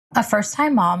A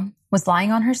first-time mom was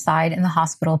lying on her side in the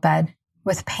hospital bed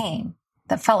with pain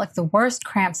that felt like the worst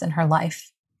cramps in her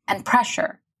life and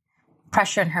pressure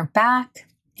in her back,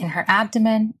 in her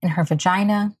abdomen, in her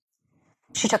vagina.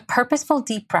 She took purposeful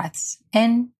deep breaths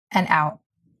in and out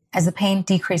as the pain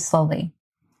decreased slowly.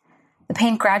 The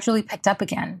pain gradually picked up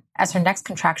again as her next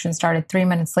contraction started 3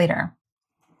 minutes later.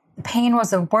 The pain was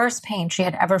the worst pain she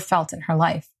had ever felt in her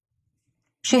life.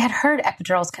 She had heard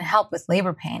epidurals can help with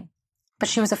labor pain, but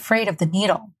she was afraid of the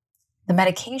needle, the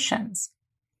medications.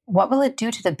 What will it do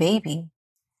to the baby?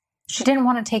 She didn't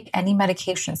want to take any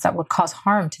medications that would cause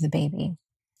harm to the baby.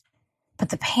 But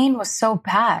the pain was so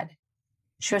bad.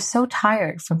 She was so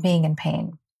tired from being in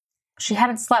pain. She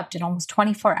hadn't slept in almost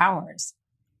 24 hours.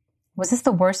 Was this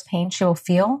the worst pain she will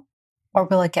feel, or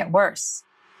will it get worse?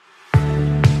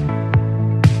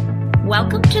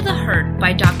 Welcome to The Hurt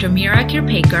by Dr. Meera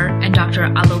Kirpekar and Dr.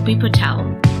 Alopi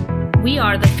Patel. We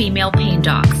are the Female Pain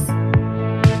Docs.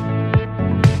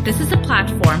 This is a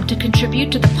platform to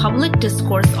contribute to the public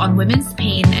discourse on women's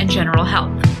pain and general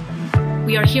health.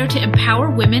 We are here to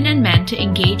empower women and men to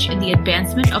engage in the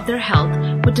advancement of their health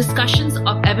with discussions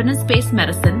of evidence-based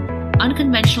medicine,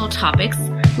 unconventional topics,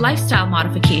 lifestyle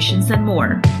modifications, and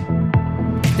more.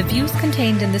 The views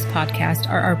contained in this podcast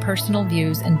are our personal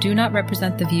views and do not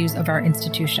represent the views of our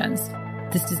institutions.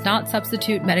 This does not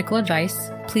substitute medical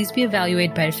advice. Please be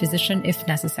evaluated by a physician if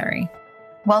necessary.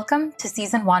 Welcome to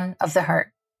Season 1 of The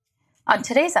Hurt. On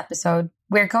today's episode,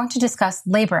 we're going to discuss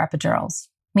labor epidurals,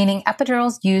 meaning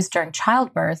epidurals used during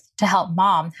childbirth to help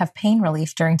mom have pain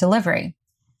relief during delivery.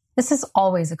 This is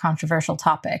always a controversial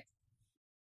topic.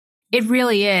 It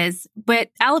really is. But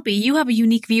Alopi, you have a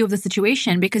unique view of the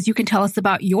situation because you can tell us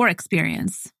about your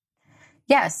experience.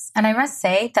 Yes, and I must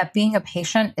say that being a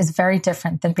patient is very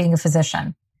different than being a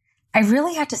physician. I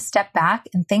really had to step back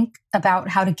and think about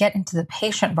how to get into the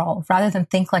patient role rather than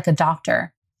think like a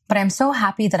doctor. But I'm so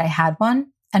happy that I had one,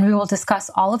 and we will discuss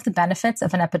all of the benefits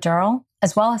of an epidural,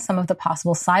 as well as some of the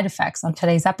possible side effects on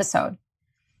today's episode.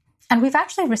 And we've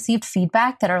actually received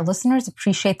feedback that our listeners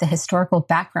appreciate the historical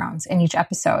backgrounds in each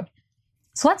episode.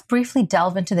 So let's briefly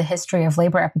delve into the history of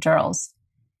labor epidurals.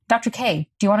 Dr. K,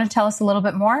 do you want to tell us a little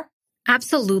bit more?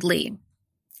 Absolutely.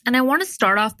 And I want to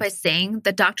start off by saying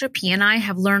that Dr. P and I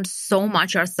have learned so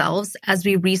much ourselves as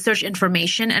we research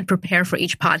information and prepare for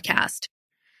each podcast.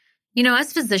 You know,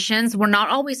 as physicians, we're not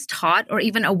always taught or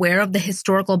even aware of the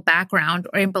historical background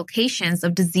or implications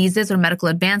of diseases or medical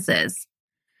advances.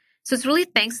 So it's really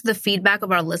thanks to the feedback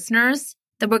of our listeners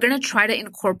that we're going to try to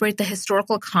incorporate the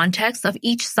historical context of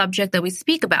each subject that we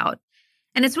speak about.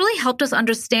 And it's really helped us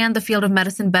understand the field of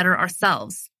medicine better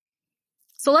ourselves.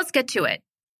 So let's get to it.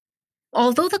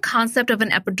 Although the concept of an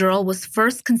epidural was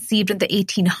first conceived in the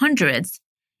 1800s,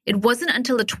 it wasn't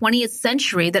until the 20th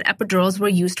century that epidurals were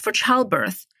used for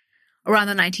childbirth, around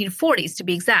the 1940s to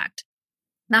be exact.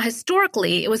 Now,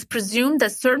 historically, it was presumed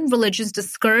that certain religions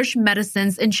discouraged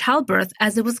medicines in childbirth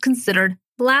as it was considered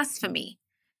blasphemy.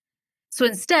 So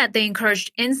instead, they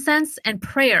encouraged incense and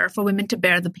prayer for women to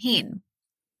bear the pain.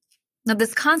 Now,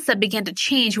 this concept began to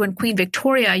change when Queen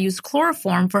Victoria used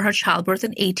chloroform for her childbirth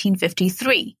in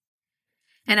 1853.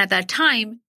 And at that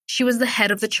time, she was the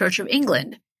head of the Church of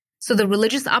England. So the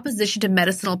religious opposition to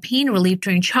medicinal pain relief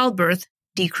during childbirth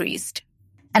decreased.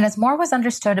 And as more was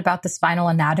understood about the spinal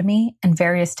anatomy and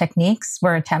various techniques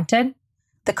were attempted,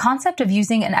 the concept of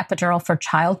using an epidural for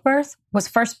childbirth was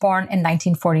first born in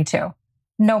 1942.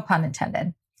 No pun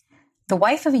intended. The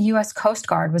wife of a U.S. Coast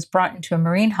Guard was brought into a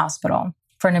Marine hospital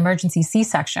for an emergency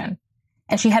C-section,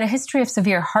 and she had a history of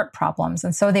severe heart problems,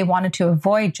 and so they wanted to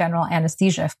avoid general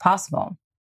anesthesia if possible.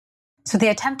 So they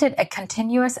attempted a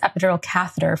continuous epidural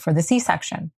catheter for the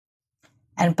C-section,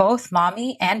 and both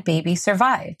mommy and baby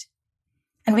survived.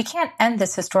 And we can't end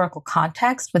this historical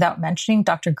context without mentioning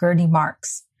Dr. Gerdie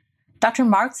Marks. Dr.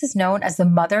 Marks is known as the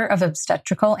mother of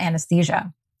obstetrical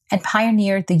anesthesia and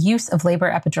pioneered the use of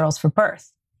labor epidurals for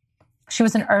birth. She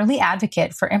was an early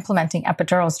advocate for implementing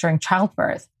epidurals during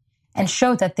childbirth and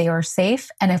showed that they were safe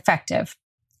and effective.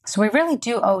 So we really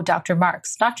do owe Dr.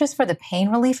 Marks not just for the pain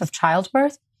relief of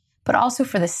childbirth, but also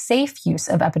for the safe use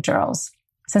of epidurals,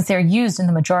 since they're used in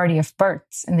the majority of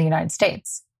births in the United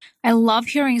States. I love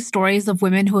hearing stories of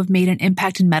women who have made an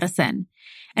impact in medicine.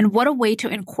 And what a way to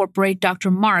incorporate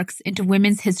Dr. Marks into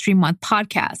Women's History Month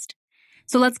podcast.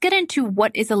 So let's get into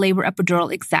what is a labor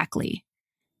epidural exactly.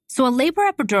 So a labor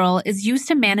epidural is used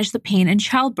to manage the pain in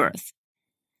childbirth.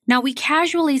 Now, we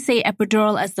casually say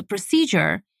epidural as the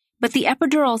procedure, but the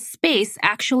epidural space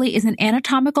actually is an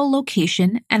anatomical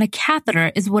location and a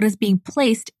catheter is what is being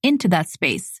placed into that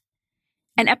space.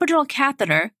 An epidural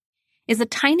catheter is a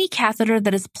tiny catheter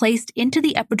that is placed into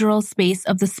the epidural space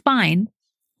of the spine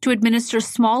to administer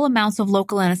small amounts of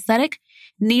local anesthetic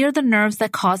near the nerves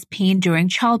that cause pain during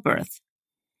childbirth.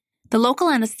 The local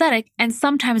anesthetic and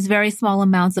sometimes very small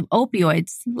amounts of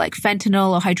opioids, like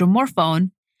fentanyl or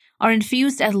hydromorphone, are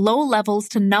infused at low levels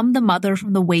to numb the mother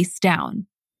from the waist down.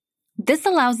 This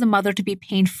allows the mother to be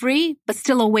pain-free but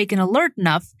still awake and alert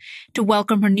enough to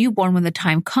welcome her newborn when the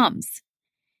time comes.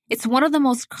 It's one of the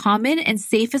most common and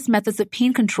safest methods of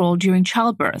pain control during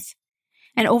childbirth,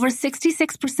 and over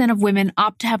 66% of women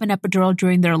opt to have an epidural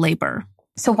during their labor.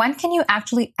 So when can you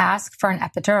actually ask for an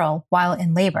epidural while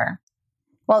in labor?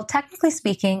 Well, technically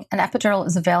speaking, an epidural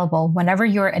is available whenever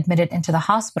you are admitted into the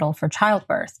hospital for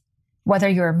childbirth, whether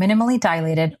you are minimally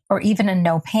dilated or even in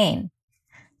no pain.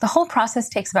 The whole process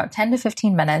takes about 10 to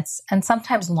 15 minutes and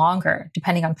sometimes longer,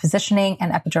 depending on positioning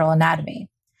and epidural anatomy.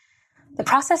 The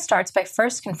process starts by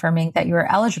first confirming that you are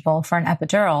eligible for an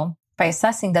epidural by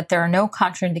assessing that there are no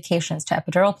contraindications to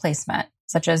epidural placement,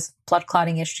 such as blood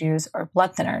clotting issues or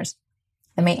blood thinners,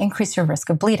 that may increase your risk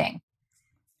of bleeding.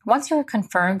 Once you are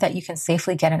confirmed that you can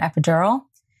safely get an epidural,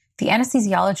 the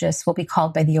anesthesiologist will be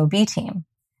called by the OB team.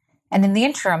 And in the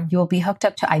interim, you will be hooked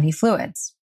up to IV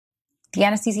fluids. The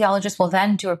anesthesiologist will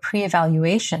then do a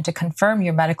pre-evaluation to confirm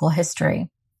your medical history,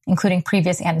 including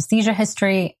previous anesthesia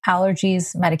history,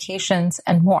 allergies, medications,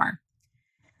 and more.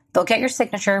 They'll get your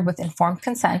signature with informed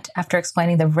consent after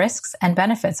explaining the risks and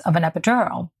benefits of an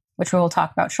epidural, which we will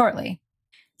talk about shortly.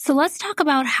 So let's talk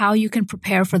about how you can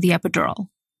prepare for the epidural.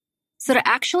 So to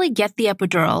actually get the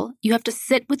epidural, you have to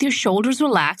sit with your shoulders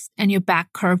relaxed and your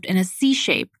back curved in a C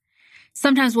shape.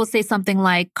 Sometimes we'll say something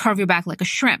like curve your back like a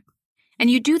shrimp. And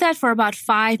you do that for about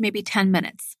 5, maybe 10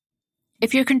 minutes.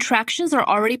 If your contractions are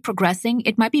already progressing,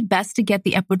 it might be best to get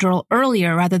the epidural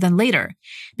earlier rather than later,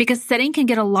 because setting can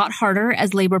get a lot harder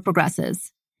as labor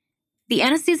progresses. The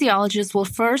anesthesiologist will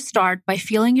first start by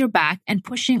feeling your back and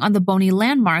pushing on the bony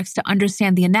landmarks to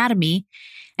understand the anatomy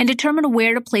and determine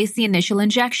where to place the initial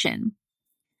injection.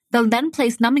 They'll then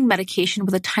place numbing medication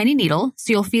with a tiny needle,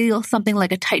 so you'll feel something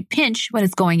like a tight pinch when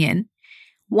it's going in.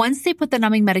 Once they put the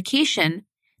numbing medication,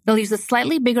 they'll use a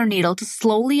slightly bigger needle to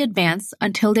slowly advance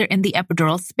until they're in the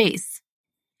epidural space.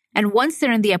 And once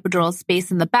they're in the epidural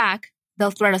space in the back,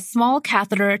 they'll thread a small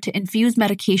catheter to infuse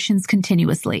medications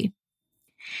continuously.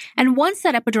 And once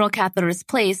that epidural catheter is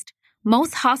placed,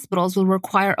 most hospitals will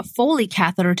require a Foley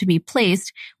catheter to be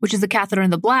placed, which is a catheter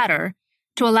in the bladder,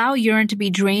 to allow urine to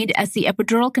be drained, as the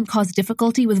epidural can cause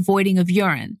difficulty with voiding of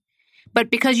urine.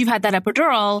 But because you've had that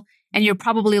epidural, and you're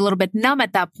probably a little bit numb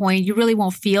at that point, you really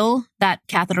won't feel that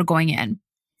catheter going in.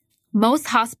 Most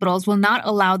hospitals will not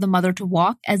allow the mother to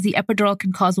walk, as the epidural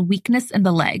can cause weakness in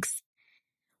the legs.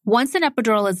 Once an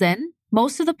epidural is in,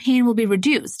 most of the pain will be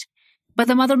reduced, but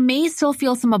the mother may still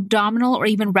feel some abdominal or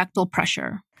even rectal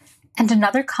pressure. And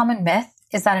another common myth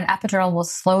is that an epidural will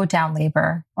slow down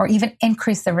labor or even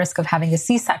increase the risk of having a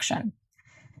C-section.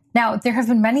 Now, there have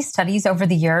been many studies over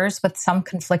the years with some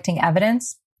conflicting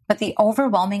evidence, but the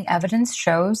overwhelming evidence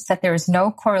shows that there is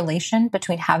no correlation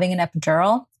between having an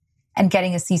epidural and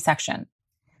getting a C-section.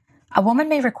 A woman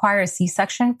may require a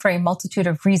C-section for a multitude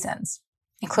of reasons,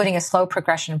 including a slow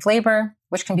progression of labor,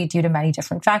 which can be due to many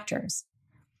different factors.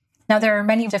 Now, there are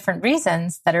many different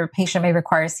reasons that a patient may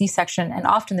require a C-section, and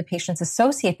often the patients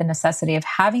associate the necessity of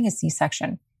having a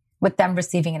C-section with them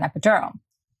receiving an epidural.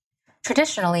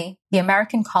 Traditionally, the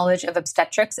American College of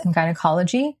Obstetrics and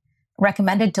Gynecology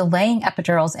recommended delaying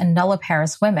epidurals in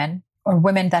nulliparous women, or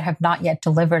women that have not yet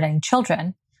delivered any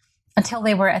children, until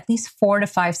they were at least 4 to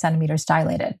 5 centimeters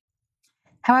dilated.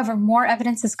 However, more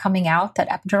evidence is coming out that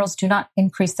epidurals do not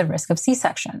increase the risk of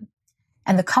C-section,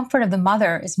 and the comfort of the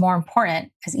mother is more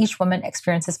important, as each woman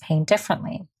experiences pain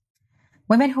differently.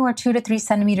 Women who are 2 to 3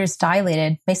 centimeters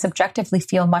dilated may subjectively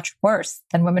feel much worse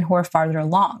than women who are farther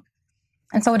along.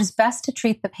 And so it is best to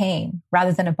treat the pain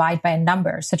rather than abide by a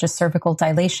number such as cervical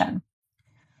dilation.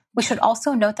 We should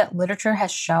also note that literature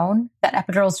has shown that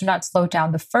epidurals do not slow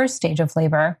down the first stage of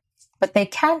labor, but they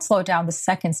can slow down the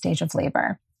second stage of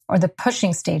labor, or the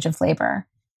pushing stage of labor,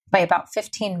 by about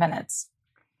 15 minutes.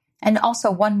 And also,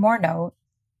 one more note,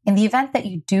 in the event that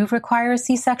you do require a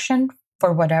C-section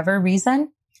for whatever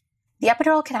reason, the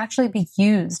epidural can actually be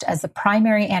used as the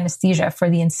primary anesthesia for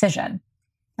the incision,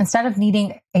 instead of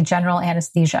needing a general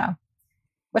anesthesia,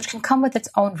 which can come with its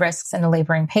own risks in a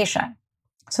laboring patient.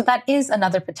 So that is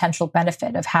another potential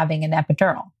benefit of having an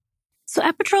epidural. So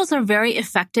epidurals are very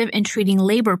effective in treating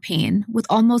labor pain, with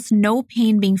almost no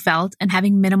pain being felt and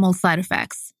having minimal side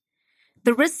effects.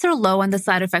 The risks are low and the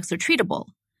side effects are treatable.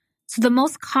 So the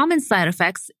most common side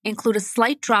effects include a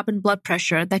slight drop in blood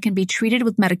pressure that can be treated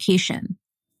with medication,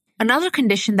 Another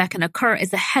condition that can occur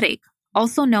is a headache,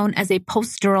 also known as a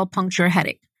post-dural puncture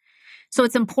headache. So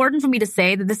it's important for me to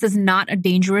say that this is not a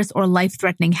dangerous or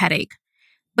life-threatening headache,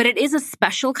 but it is a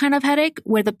special kind of headache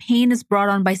where the pain is brought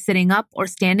on by sitting up or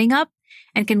standing up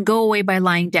and can go away by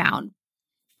lying down.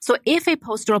 So if a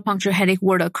post-dural puncture headache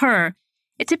were to occur,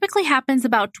 it typically happens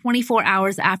about 24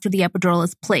 hours after the epidural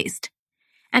is placed.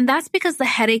 And that's because the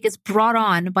headache is brought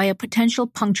on by a potential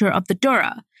puncture of the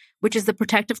dura, which is the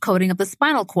protective coating of the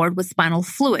spinal cord with spinal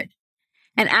fluid.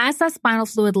 And as that spinal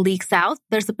fluid leaks out,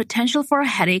 there's a potential for a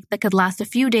headache that could last a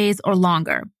few days or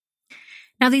longer.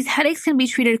 Now, these headaches can be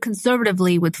treated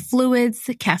conservatively with fluids,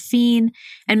 caffeine,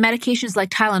 and medications like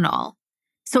Tylenol.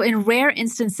 So in rare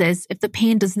instances, if the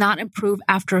pain does not improve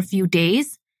after a few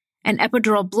days, an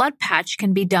epidural blood patch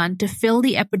can be done to fill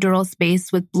the epidural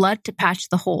space with blood to patch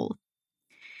the hole.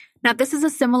 Now, this is a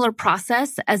similar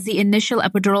process as the initial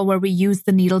epidural where we use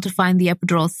the needle to find the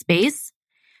epidural space,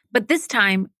 but this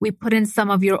time we put in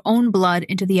some of your own blood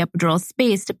into the epidural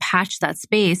space to patch that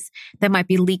space that might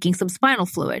be leaking some spinal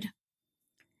fluid.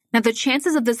 Now, the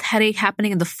chances of this headache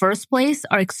happening in the first place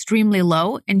are extremely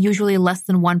low and usually less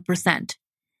than 1%.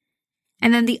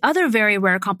 And then the other very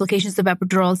rare complications of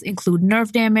epidurals include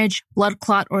nerve damage, blood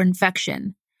clot, or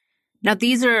infection. Now,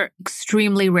 these are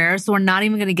extremely rare, so we're not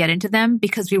even going to get into them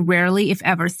because we rarely, if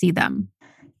ever, see them.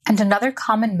 And another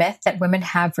common myth that women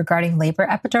have regarding labor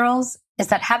epidurals is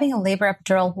that having a labor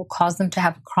epidural will cause them to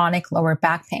have chronic lower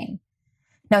back pain.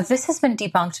 Now, this has been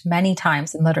debunked many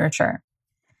times in literature.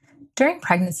 During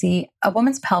pregnancy, a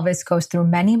woman's pelvis goes through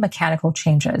many mechanical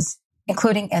changes,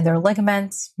 including in their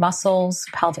ligaments, muscles,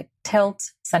 pelvic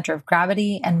tilt, center of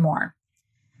gravity, and more.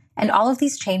 And all of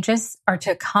these changes are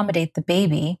to accommodate the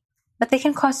baby, but they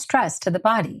can cause stress to the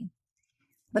body.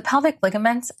 The pelvic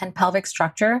ligaments and pelvic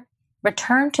structure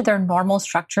return to their normal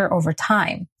structure over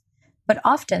time, but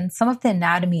often some of the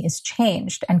anatomy is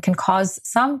changed and can cause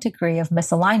some degree of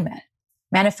misalignment,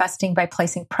 manifesting by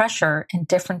placing pressure in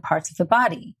different parts of the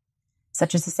body,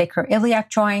 such as the sacroiliac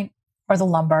joint or the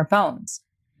lumbar bones.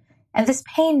 And this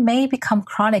pain may become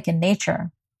chronic in nature,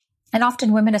 and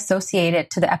often women associate it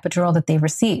to the epidural that they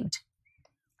received.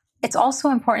 It's also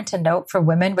important to note for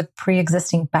women with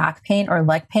pre-existing back pain or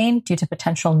leg pain due to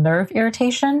potential nerve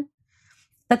irritation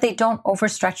that they don't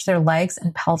overstretch their legs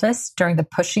and pelvis during the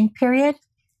pushing period,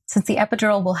 since the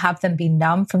epidural will have them be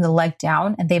numb from the leg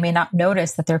down and they may not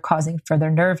notice that they're causing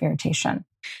further nerve irritation.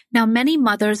 Now, many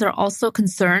mothers are also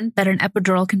concerned that an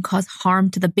epidural can cause harm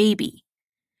to the baby.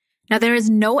 Now, there is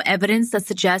no evidence that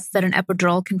suggests that an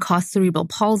epidural can cause cerebral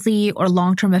palsy or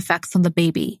long-term effects on the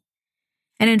baby.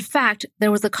 And in fact, there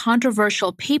was a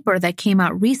controversial paper that came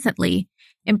out recently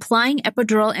implying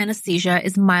epidural anesthesia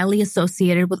is mildly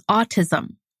associated with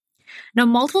autism. Now,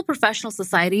 multiple professional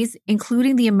societies,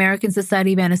 including the American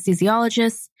Society of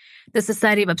Anesthesiologists, the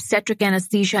Society of Obstetric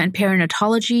Anesthesia and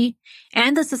Perinatology,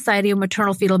 and the Society of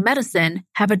Maternal Fetal Medicine,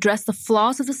 have addressed the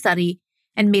flaws of the study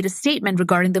and made a statement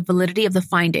regarding the validity of the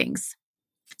findings.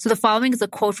 So the following is a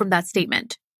quote from that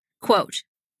statement. Quote,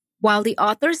 "While the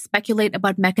authors speculate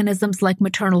about mechanisms like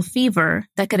maternal fever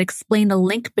that could explain a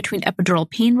link between epidural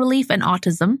pain relief and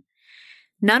autism,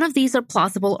 none of these are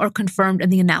plausible or confirmed in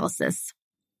the analysis.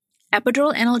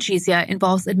 Epidural analgesia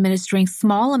involves administering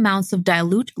small amounts of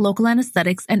dilute local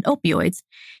anesthetics and opioids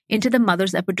into the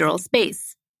mother's epidural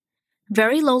space.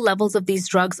 Very low levels of these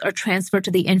drugs are transferred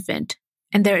to the infant,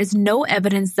 and there is no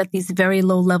evidence that these very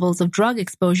low levels of drug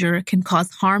exposure can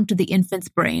cause harm to the infant's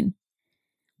brain.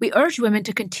 We urge women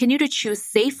to continue to choose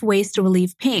safe ways to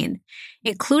relieve pain,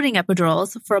 including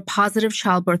epidurals, for a positive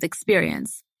childbirth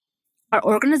experience. Our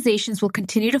organizations will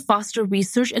continue to foster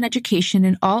research and education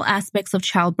in all aspects of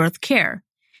childbirth care,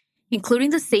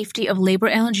 including the safety of labor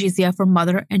analgesia for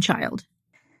mother and child."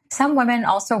 Some women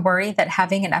also worry that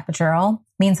having an epidural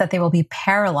means that they will be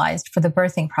paralyzed for the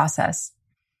birthing process.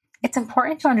 It's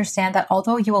important to understand that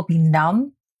although you will be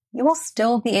numb, you will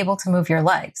still be able to move your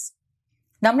legs.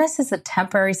 Numbness is a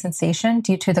temporary sensation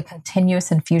due to the continuous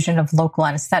infusion of local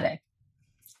anesthetic.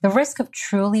 The risk of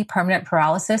truly permanent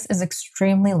paralysis is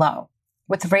extremely low,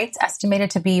 with rates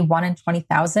estimated to be 1 in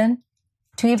 20,000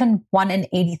 to even 1 in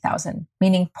 80,000,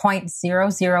 meaning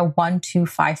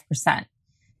 0.00125%.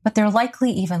 But they're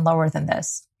likely even lower than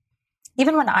this.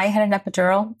 Even when I had an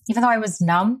epidural, even though I was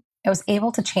numb, I was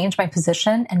able to change my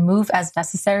position and move as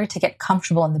necessary to get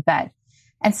comfortable in the bed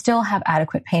and still have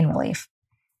adequate pain relief.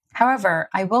 However,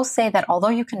 I will say that although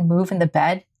you can move in the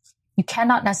bed, you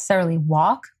cannot necessarily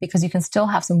walk because you can still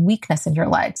have some weakness in your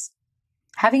legs.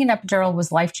 Having an epidural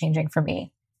was life-changing for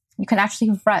me. You can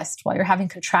actually rest while you're having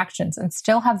contractions and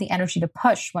still have the energy to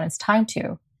push when it's time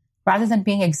to, rather than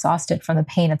being exhausted from the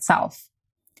pain itself.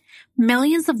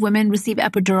 Millions of women receive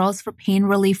epidurals for pain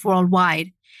relief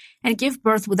worldwide and give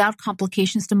birth without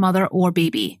complications to mother or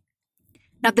baby.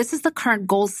 Now, this is the current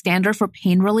gold standard for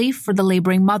pain relief for the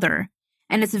laboring mother,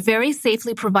 and it's very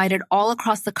safely provided all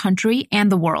across the country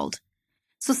and the world.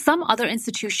 So some other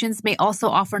institutions may also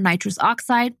offer nitrous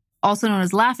oxide, also known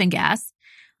as laughing gas,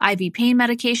 IV pain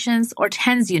medications, or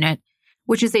TENS unit,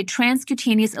 which is a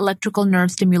transcutaneous electrical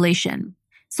nerve stimulation.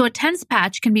 So a TENS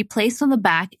patch can be placed on the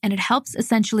back, and it helps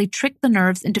essentially trick the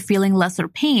nerves into feeling lesser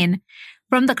pain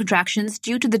from the contractions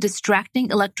due to the distracting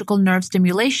electrical nerve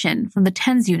stimulation from the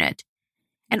TENS unit.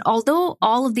 And although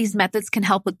all of these methods can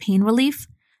help with pain relief,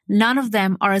 none of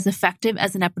them are as effective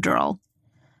as an epidural.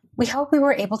 We hope we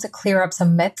were able to clear up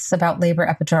some myths about labor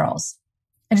epidurals.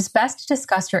 It is best to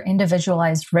discuss your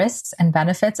individualized risks and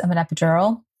benefits of an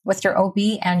epidural with your OB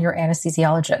and your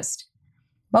anesthesiologist.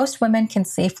 Most women can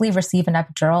safely receive an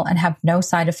epidural and have no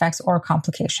side effects or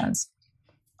complications.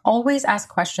 Always ask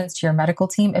questions to your medical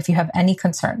team if you have any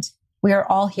concerns. We are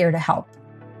all here to help.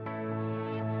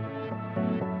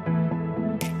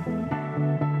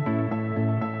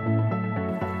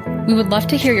 We would love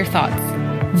to hear your thoughts.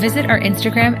 Visit our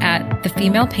Instagram at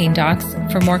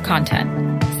 @thefemalepaindocs for more content.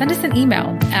 Send us an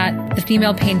email at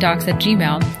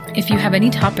thefemalepaindocs@gmail.com if you have any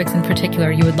topics in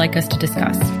particular you would like us to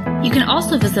discuss. You can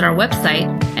also visit our website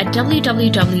at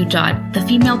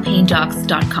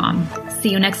www.thefemalepaindocs.com. See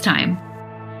you next time.